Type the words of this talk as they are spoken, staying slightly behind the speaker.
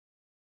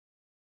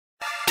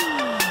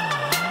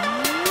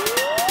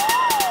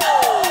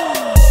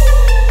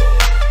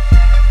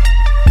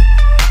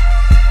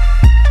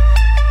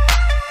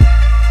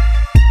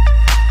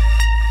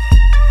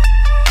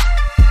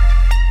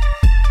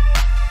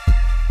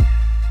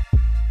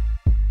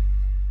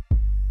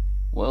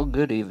Well,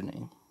 good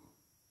evening.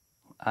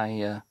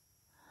 I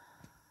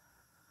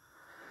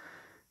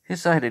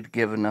decided to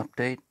give an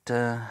update.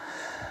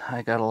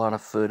 I got a lot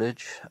of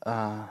footage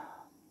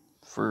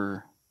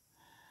for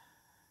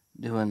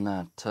doing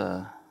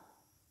that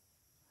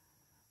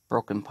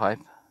broken pipe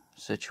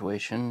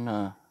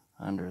situation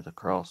under the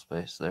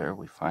Crawlspace there.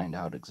 We find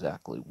out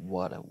exactly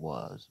what it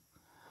was.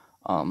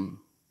 And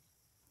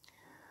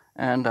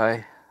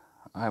I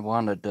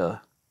wanted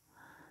to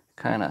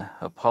kind of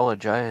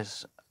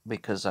apologize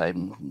because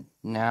I'm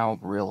now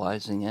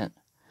realizing it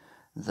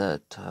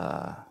that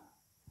I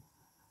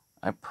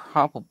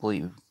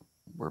probably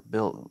were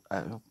built,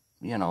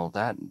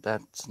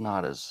 that's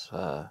not as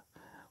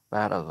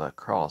bad of a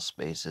crawl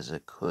space as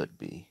it could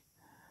be.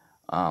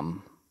 But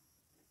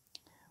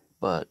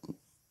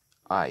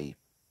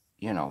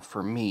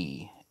for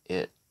me,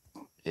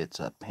 it's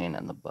a pain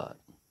in the butt,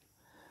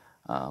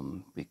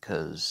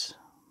 because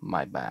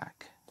my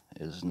back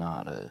is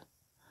not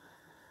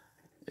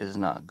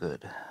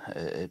good.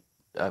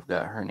 I've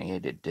got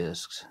herniated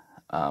discs.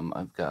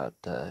 I've got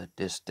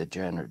disc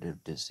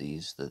degenerative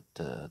disease that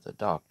the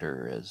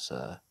doctor has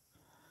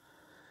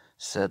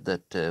said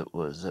that it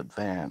was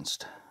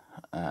advanced,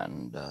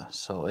 and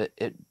so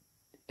it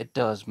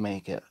does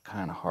make it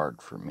kind of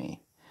hard for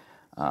me,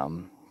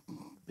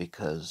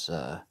 because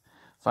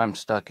if I'm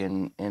stuck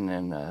in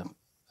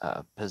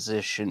a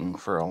position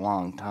for a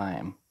long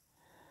time,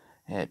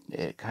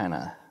 it kind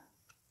of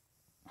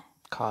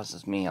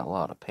causes me a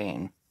lot of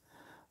pain,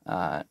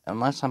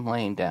 unless I'm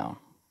laying down.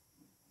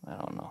 I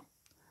don't know.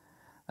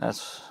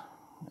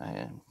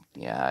 I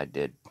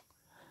did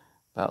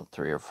about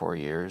 3 or 4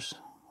 years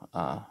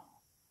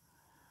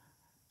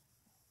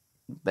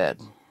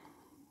bed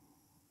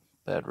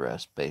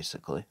rest,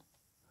 basically.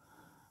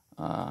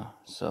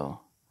 So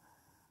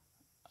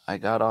I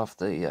got off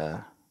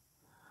the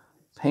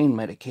pain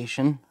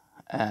medication,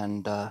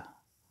 and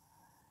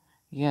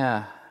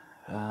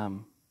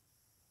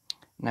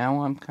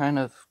now I'm kind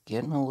of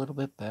getting a little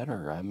bit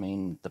better. I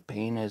mean, the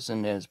pain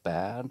isn't as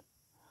bad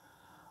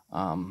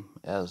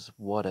as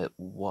what it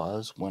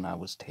was when I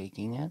was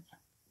taking it.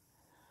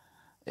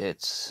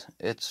 It's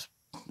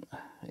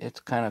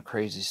kind of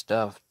crazy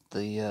stuff.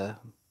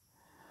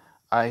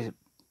 I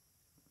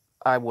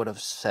would have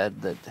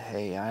said that,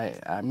 hey,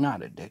 I'm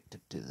not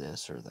addicted to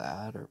this or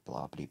that or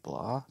blah blah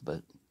blah,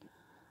 but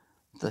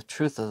the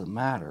truth of the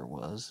matter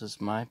is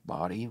my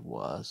body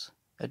was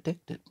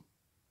addicted.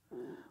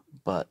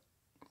 But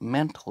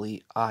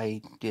mentally,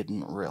 I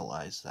didn't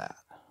realize that.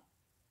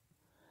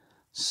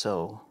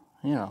 So,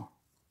 it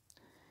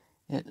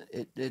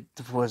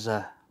was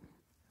a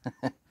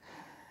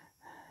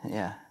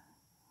yeah.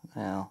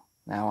 Well,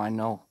 now I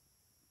know.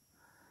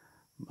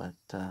 But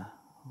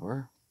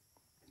we're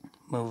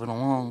moving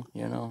along,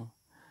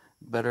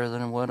 better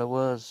than what it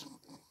was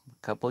a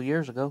couple of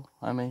years ago.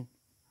 I mean,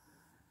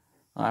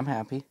 I'm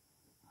happy.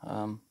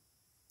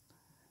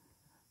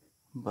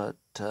 But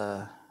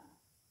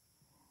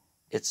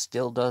it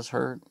still does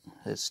hurt.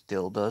 It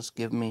still does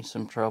give me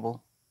some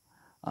trouble.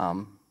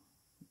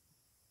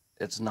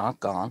 It's not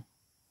gone.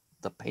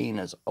 The pain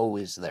is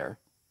always there.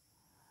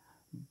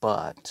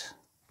 But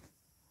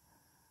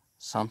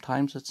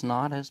sometimes it's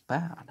not as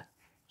bad.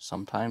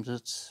 Sometimes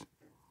it's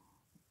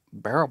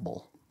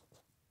bearable.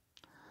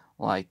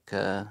 Like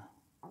the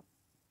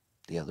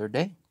other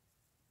day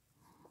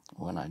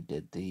when I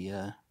did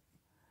the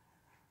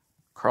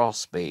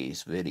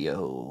Crawlspace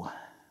video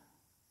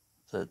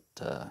that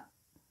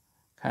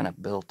kind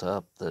of built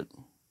up, that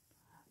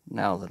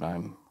now that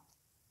I'm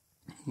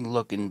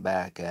looking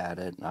back at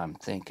it, I'm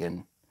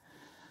thinking,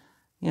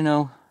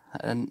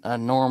 a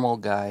normal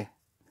guy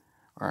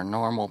or a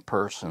normal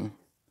person,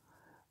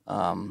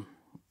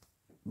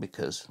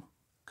 because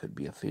could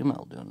be a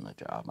female doing the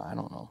job, I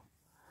don't know,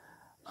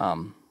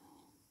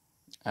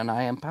 and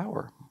I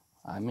empower.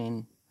 I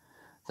mean,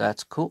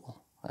 that's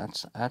cool.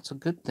 That's a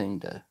good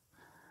thing to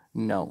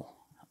know.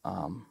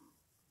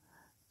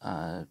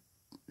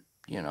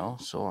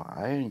 So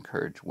I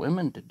encourage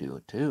women to do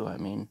it too. I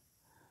mean,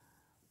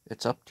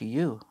 it's up to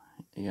you.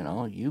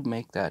 You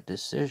make that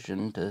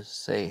decision to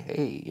say,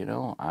 hey,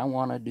 I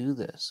want to do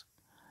this,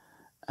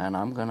 and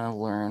I'm going to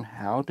learn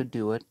how to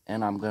do it,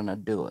 and I'm going to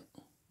do it.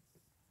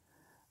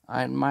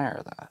 I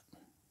admire that.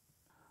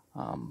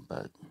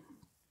 But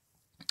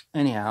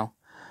anyhow,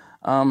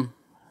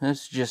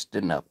 it's just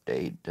an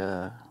update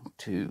to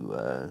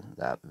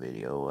that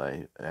video.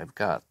 I've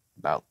got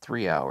about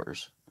 3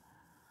 hours.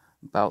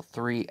 About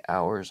 3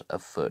 hours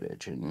of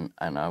footage, and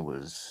I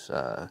was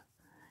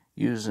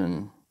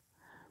using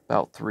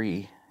about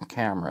 3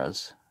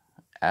 cameras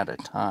at a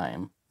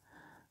time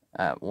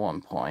at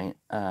one point,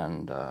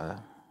 and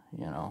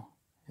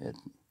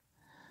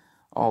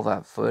all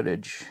that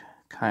footage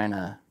kind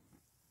of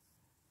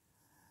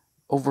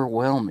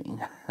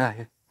overwhelming.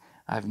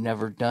 I've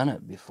never done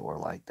it before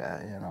like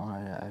that.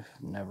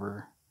 I've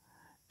never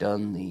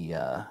done the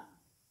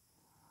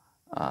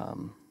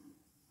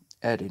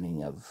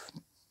editing of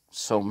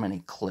so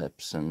many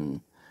clips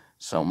and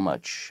so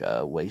much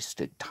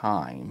wasted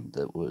time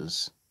that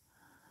was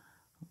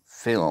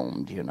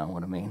filmed, you know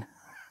what I mean?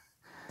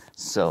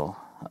 So,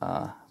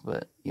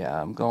 but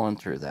yeah, I'm going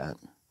through that.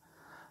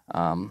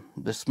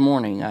 This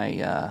morning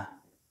I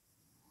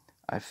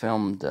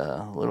filmed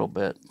a little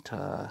bit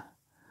of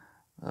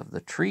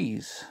the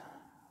trees.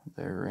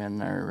 They're in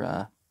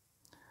their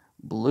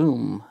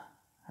bloom,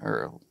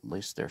 or at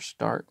least they're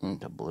starting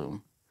to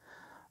bloom.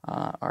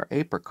 Our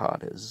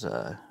apricot is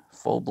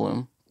full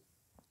bloom.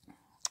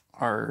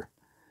 Our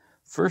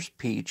first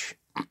peach,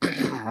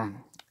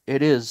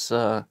 it is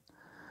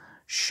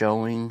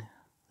showing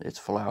its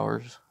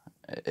flowers.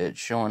 It's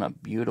showing a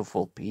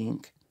beautiful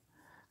pink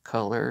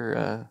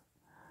color.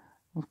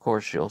 Of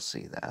course, you'll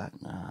see that.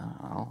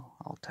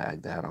 I'll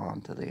tag that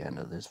on to the end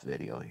of this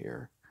video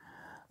here.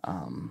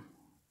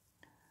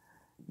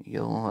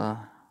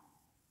 You'll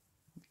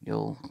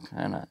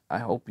kind of, I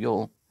hope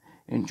you'll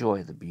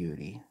enjoy the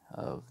beauty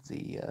of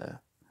the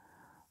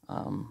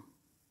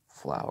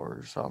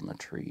flowers on the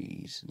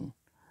trees. And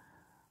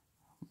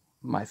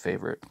my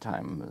favorite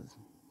time of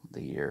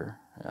the year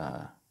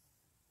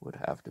would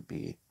have to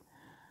be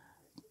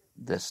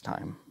this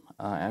time.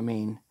 I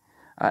mean,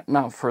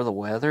 not for the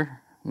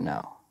weather,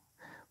 no,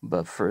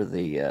 but for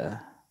the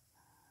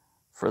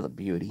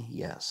beauty,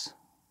 yes.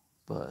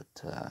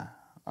 But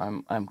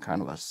I'm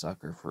kind of a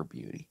sucker for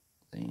beauty,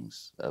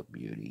 things of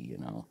beauty, you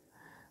know,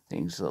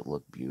 things that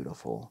look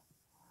beautiful.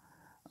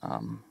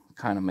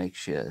 Kind of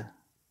makes you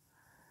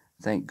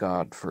thank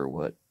God for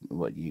what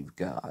you've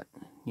got.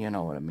 You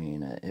know what I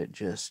mean? It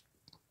just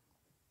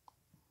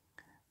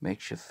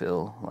makes you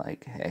feel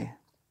like, hey,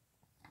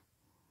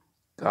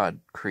 God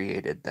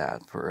created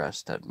that for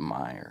us to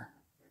admire.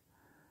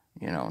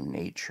 You know,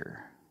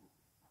 nature.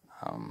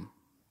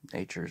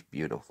 Nature's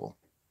beautiful.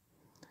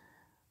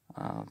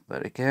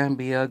 But it can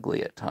be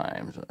ugly at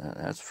times.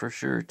 That's for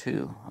sure,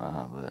 too.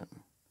 But,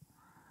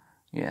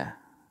 yeah.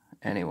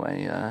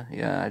 Anyway,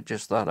 yeah, I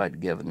just thought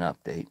I'd give an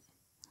update.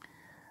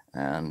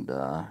 And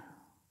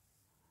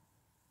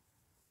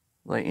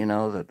let you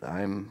know that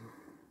I'm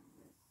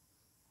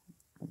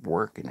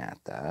working at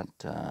that.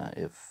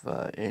 If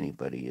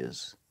anybody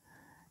is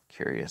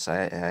curious,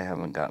 I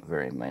haven't got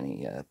very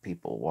many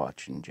people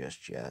watching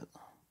just yet.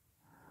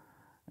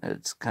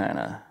 It's kind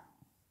of,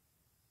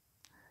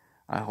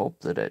 I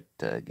hope that it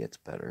gets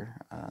better,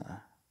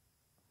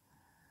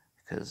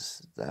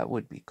 because that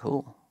would be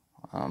cool.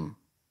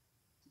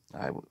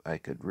 I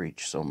could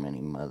reach so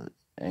many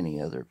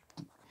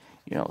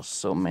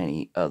so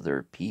many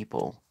other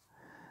people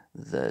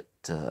that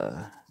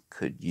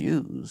could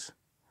use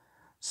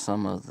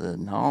some of the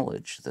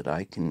knowledge that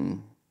I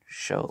can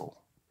show.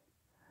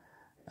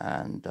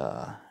 And,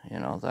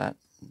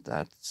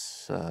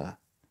 that's,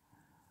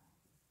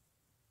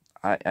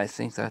 I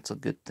think that's a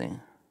good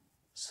thing.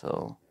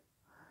 So,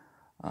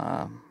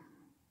 oh,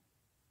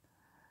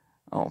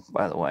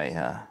 by the way,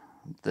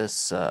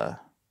 this, if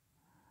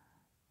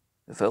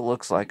it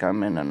looks like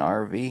I'm in an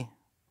RV,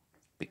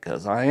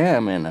 because I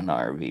am in an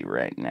RV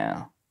right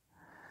now.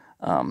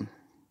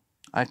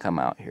 I come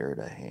out here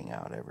to hang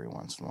out every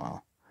once in a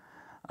while.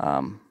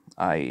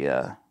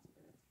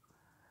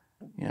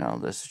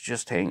 This is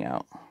just hang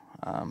out.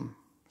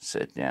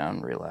 Sit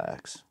down,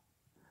 relax.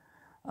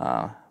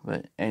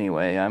 But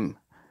anyway, I'm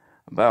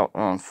about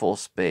on full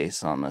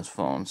space on this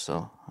phone,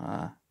 so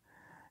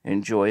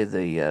enjoy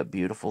the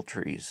beautiful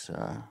trees.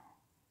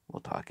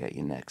 We'll talk at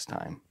you next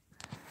time.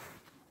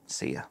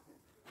 See ya.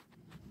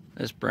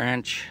 This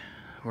branch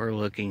we're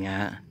looking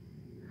at,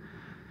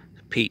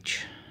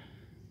 peach.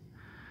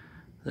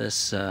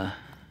 This,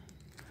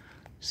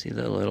 see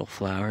the little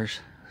flowers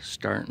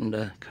starting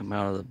to come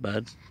out of the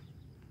bud?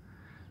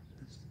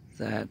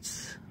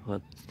 That's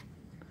what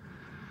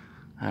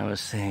I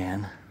was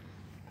saying.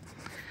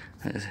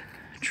 The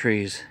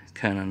tree's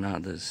kind of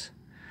not this,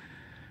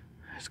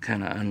 it's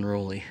kind of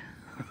unruly.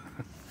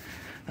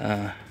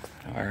 Our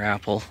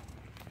apple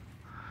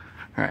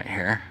right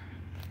here,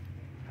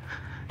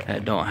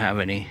 that don't have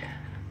any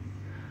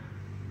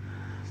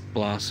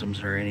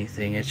blossoms or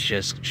anything, it's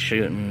just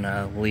shooting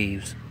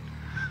leaves.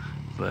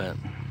 But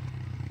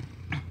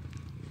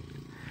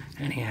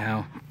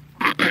anyhow,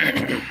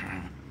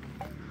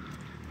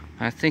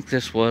 I think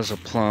this was a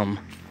plum.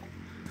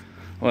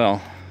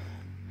 Well,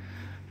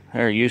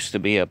 there used to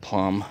be a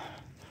plum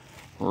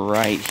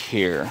right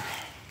here.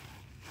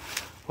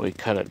 We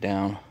cut it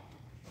down,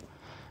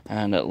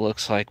 and it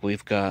looks like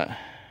we've got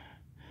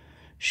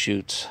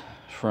shoots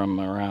from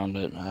around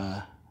it.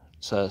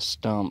 It's a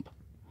stump.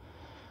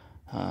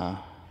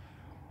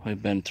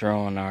 We've been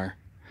throwing our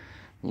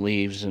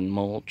leaves and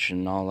mulch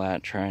and all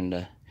that, trying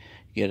to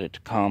get it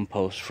to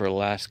compost for the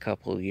last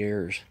couple of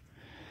years.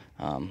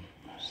 I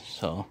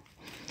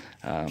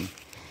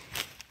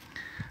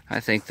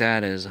think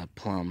that is a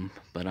plum,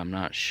 but I'm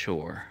not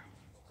sure.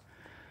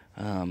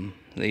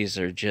 These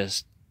are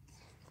just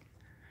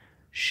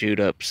shoot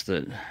ups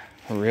that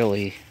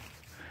really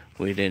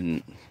we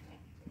didn't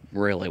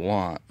really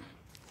want.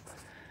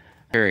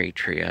 Cherry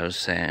tree, I was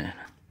saying,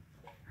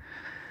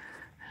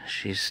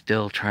 she's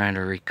still trying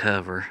to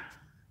recover.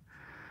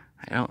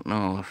 I don't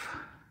know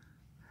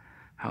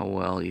how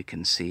well you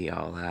can see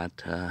all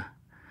that.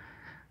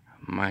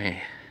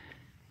 I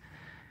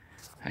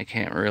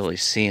can't really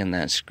see in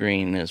that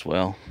screen as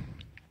well,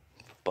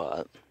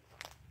 but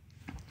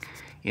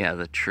yeah,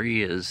 the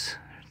tree is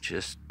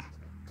just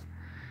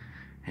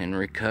in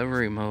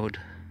recovery mode.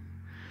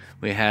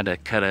 We had to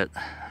cut it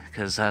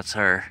because that's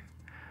our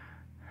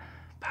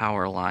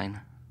power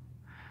line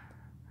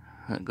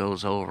that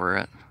goes over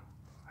it,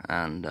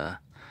 and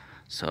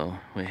so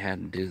we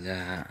had to do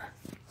that.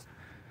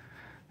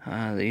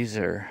 These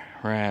are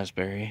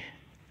raspberry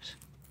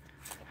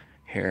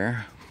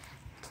here.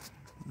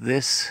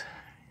 This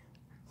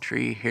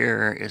tree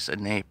here is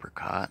an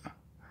apricot,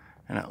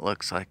 and it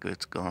looks like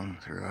it's going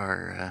through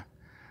our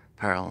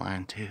power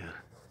line too.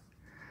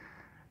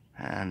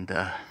 And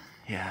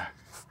yeah,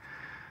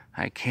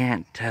 I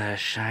can't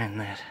shine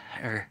that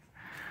or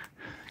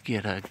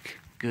get a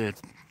good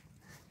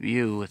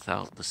view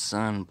without the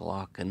sun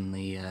blocking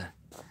the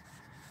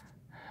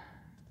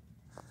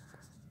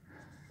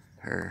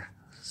or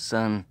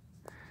sun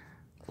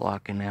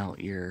blocking out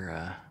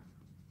your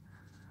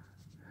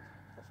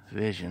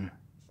vision.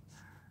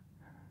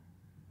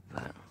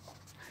 But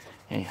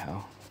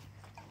anyhow,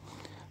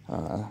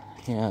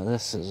 yeah,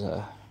 this is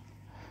a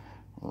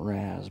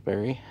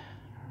raspberry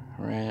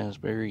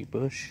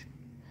bush.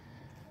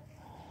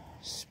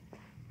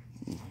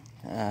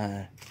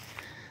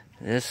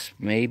 This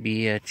may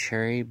be a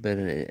cherry, but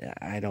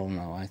I don't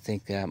know. I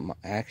think that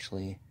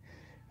actually,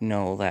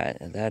 no,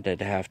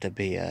 that'd have to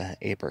be a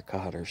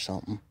apricot or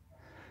something.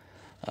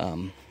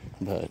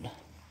 But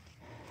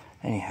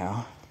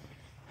anyhow,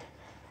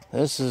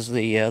 this is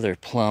the other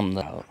plum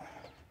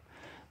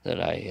that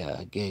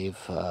I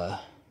gave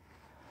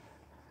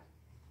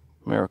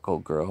Miracle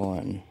Grow,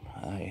 and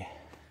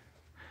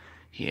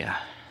yeah,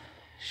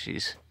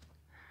 she's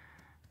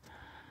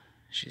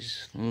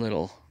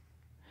little,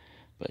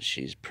 but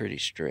she's pretty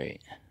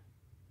straight.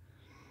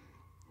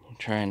 I'm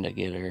trying to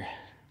get her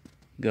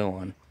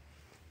going.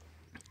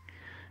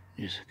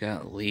 She's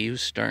got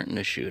leaves starting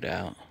to shoot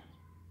out,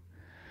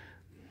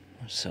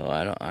 so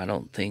I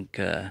don't think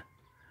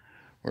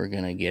we're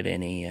gonna get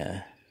any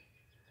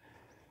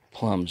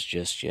plums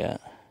just yet.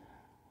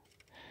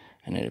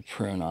 I need to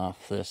prune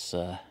off this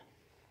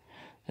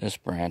this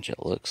branch,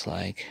 it looks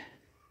like.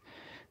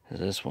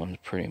 This one's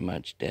pretty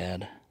much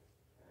dead.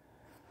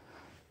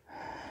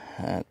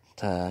 I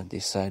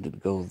decided to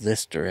go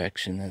this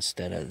direction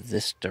instead of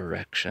this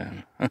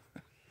direction.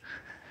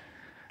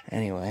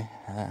 Anyway,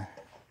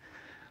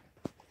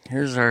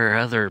 here's our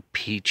other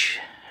peach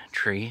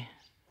tree.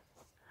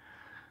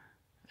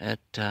 It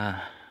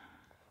yeah,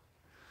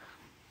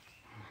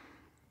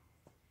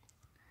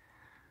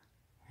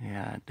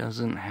 it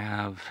doesn't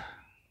have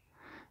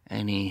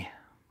any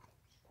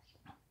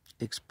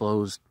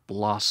exposed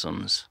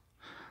blossoms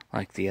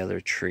like the other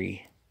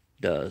tree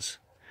does.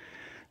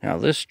 Now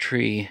this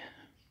tree,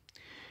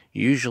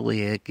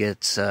 usually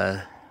it's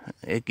the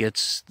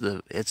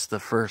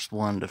first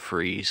one to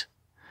freeze,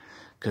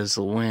 because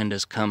the wind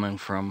is coming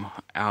from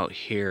out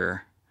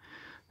here,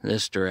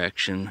 this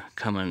direction,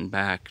 coming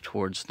back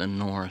towards the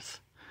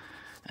north,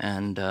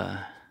 and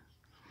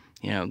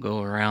you know,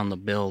 go around the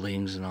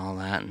buildings and all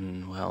that,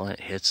 and well,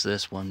 it hits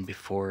this one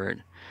before it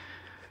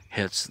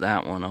hits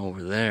that one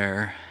over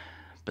there.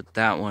 But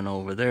that one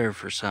over there,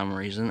 for some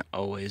reason,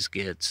 always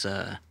gets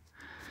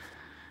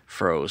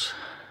froze.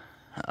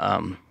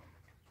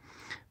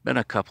 Been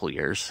a couple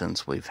years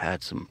since we've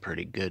had some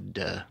pretty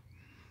good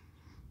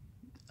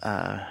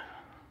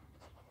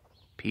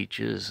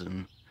peaches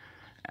and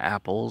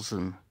apples,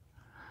 and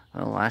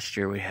well, last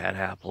year we had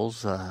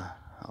apples, a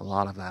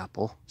lot of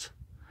apples.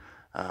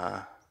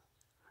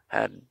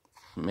 Had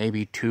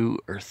maybe 2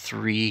 or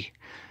 3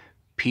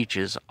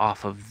 peaches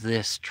off of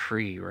this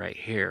tree right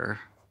here.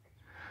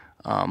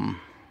 I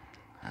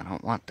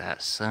don't want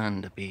that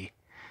sun to be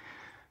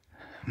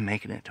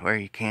making it to where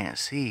you can't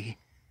see.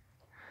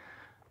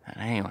 But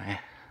anyway,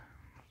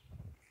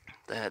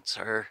 that's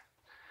our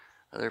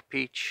other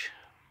peach.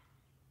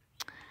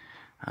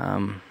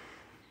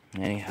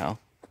 Anyhow,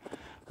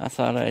 I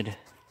thought I'd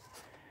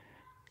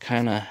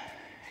kind of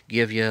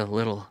give you a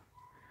little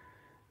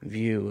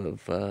view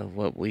of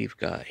what we've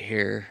got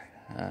here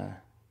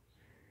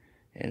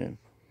in a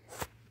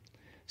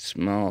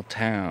small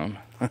town.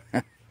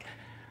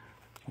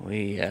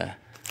 We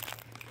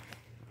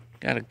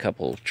got a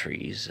couple of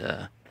trees.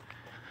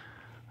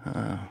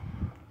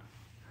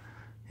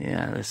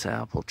 Yeah, this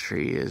apple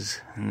tree is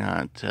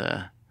not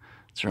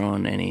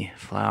throwing any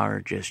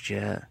flower just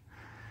yet.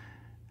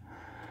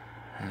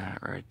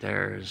 Right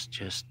there is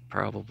just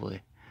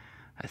probably,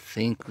 I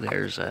think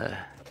there's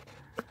a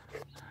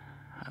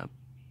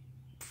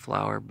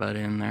flower bud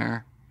in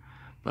there,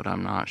 but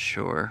I'm not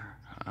sure.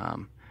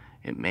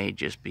 It may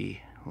just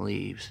be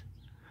leaves.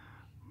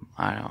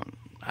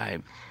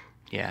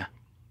 Yeah,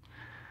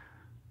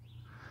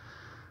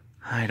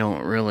 I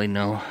don't really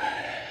know.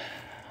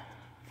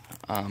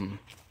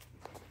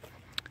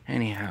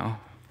 Anyhow,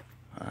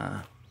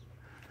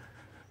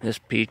 this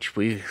peach,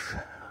 we've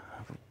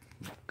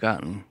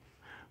gotten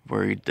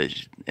worried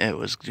that it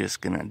was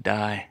just gonna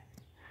die,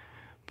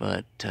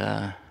 but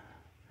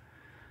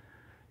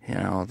You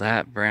know,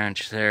 that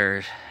branch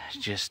there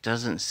just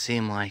doesn't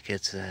seem like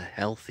it's the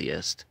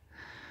healthiest.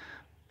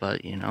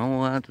 But you know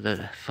what?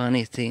 The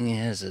funny thing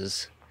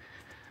is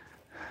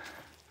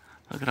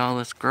look at all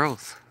this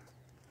growth.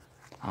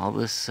 All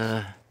this,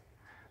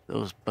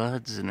 those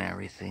buds and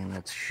everything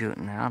that's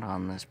shooting out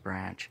on this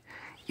branch,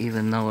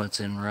 even though it's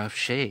in rough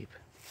shape.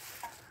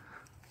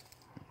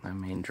 I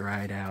mean,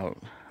 dried out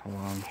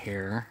along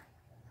here,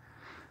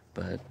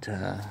 but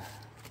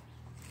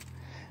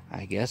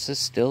I guess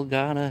it's still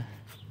got a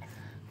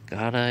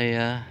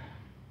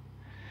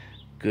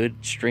good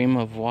stream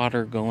of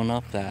water going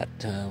up that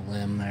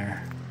limb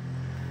there.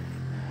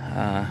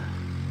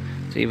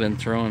 It's even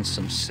throwing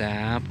some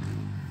sap.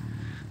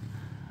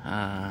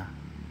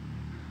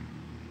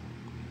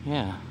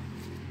 Yeah.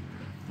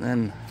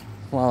 Then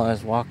while I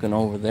was walking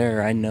over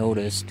there, I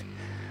noticed,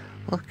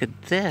 look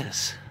at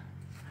this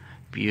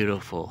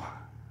beautiful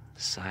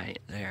sight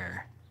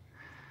there.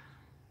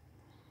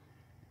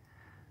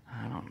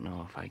 I don't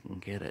know if I can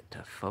get it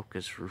to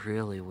focus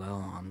really well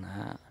on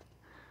that,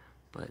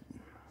 but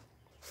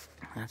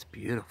that's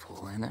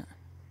beautiful, isn't it?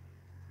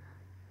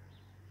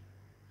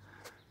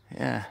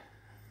 Yeah.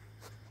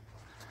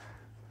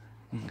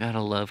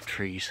 Gotta love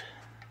trees.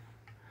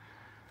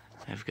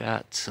 They've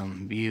got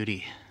some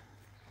beauty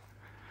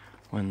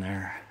when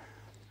they're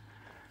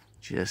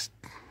just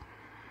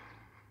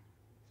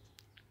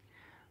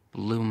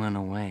blooming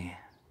away.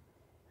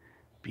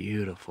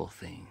 Beautiful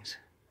things.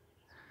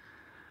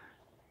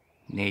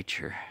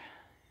 Nature.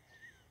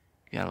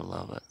 Gotta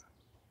love it.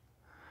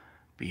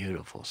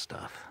 Beautiful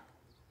stuff.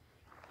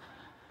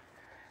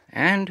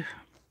 And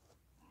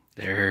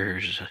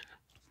there's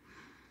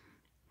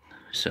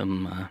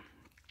some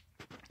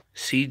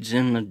seeds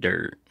in the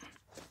dirt.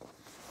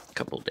 A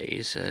couple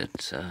days.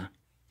 It's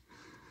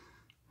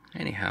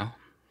anyhow,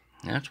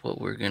 that's what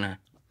we're gonna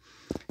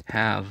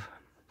have.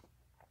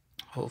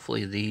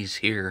 Hopefully these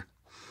here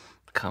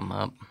come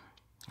up.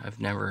 I've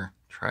never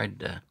tried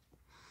to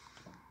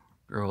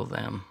grow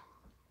them.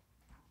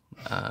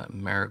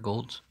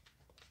 Marigolds.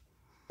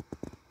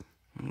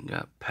 We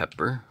got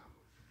pepper.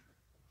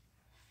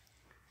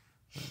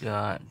 We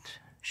got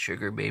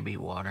sugar baby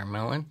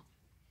watermelon.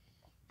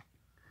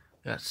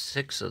 Got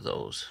 6 of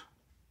those.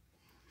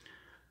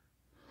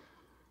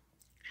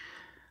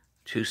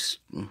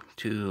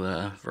 Two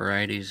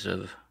varieties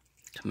of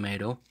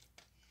tomato.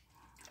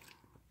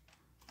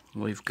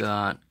 We've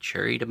got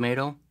cherry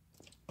tomato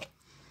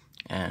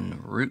and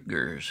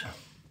Rutgers.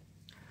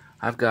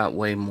 I've got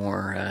way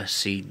more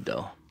seed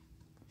though.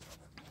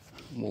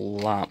 A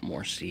lot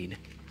more seed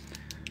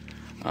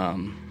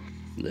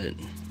that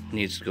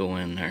needs to go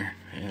in there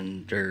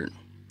and dirt.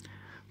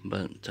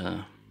 But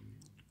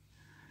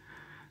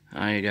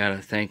I gotta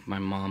thank my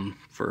mom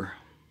for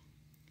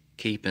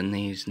keeping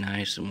these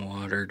nice and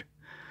watered.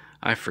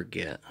 I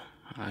forget.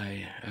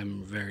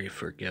 I'm very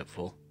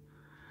forgetful.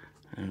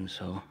 And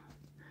so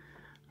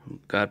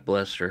God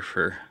bless her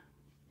for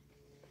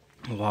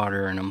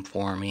watering them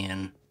for me,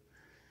 and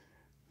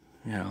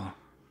you know,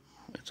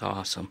 it's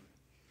awesome.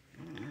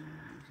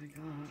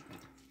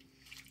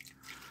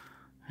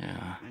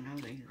 Yeah.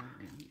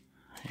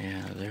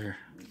 Yeah,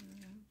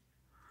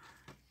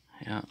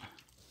 yeah.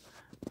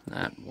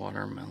 That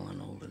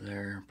watermelon over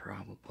there,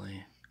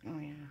 probably. Oh,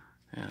 yeah.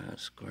 Yeah, that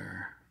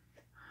square.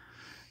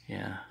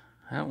 Yeah,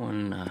 that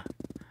one,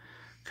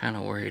 kind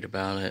of worried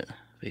about it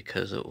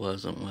because it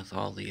wasn't with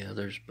all the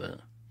others,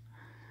 but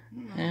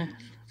I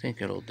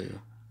think it'll do.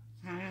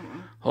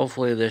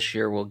 Hopefully this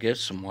year we'll get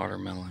some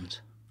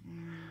watermelons.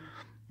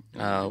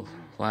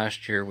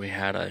 Last year we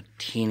had a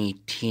teeny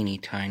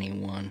tiny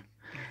one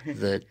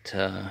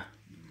that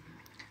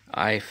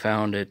I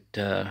found it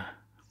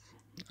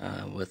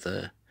with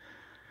a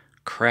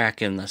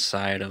crack in the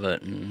side of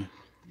it, and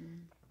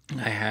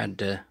I had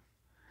to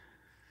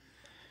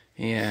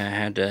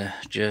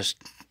just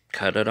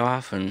cut it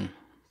off and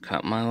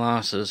cut my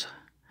losses.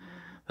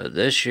 But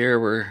this year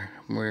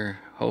we're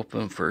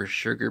hoping for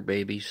sugar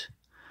babies.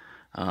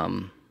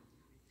 But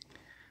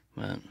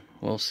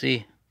we'll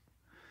see.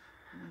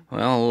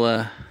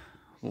 Well,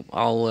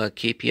 I'll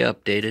keep you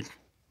updated.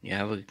 You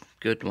have a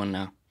good one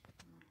now.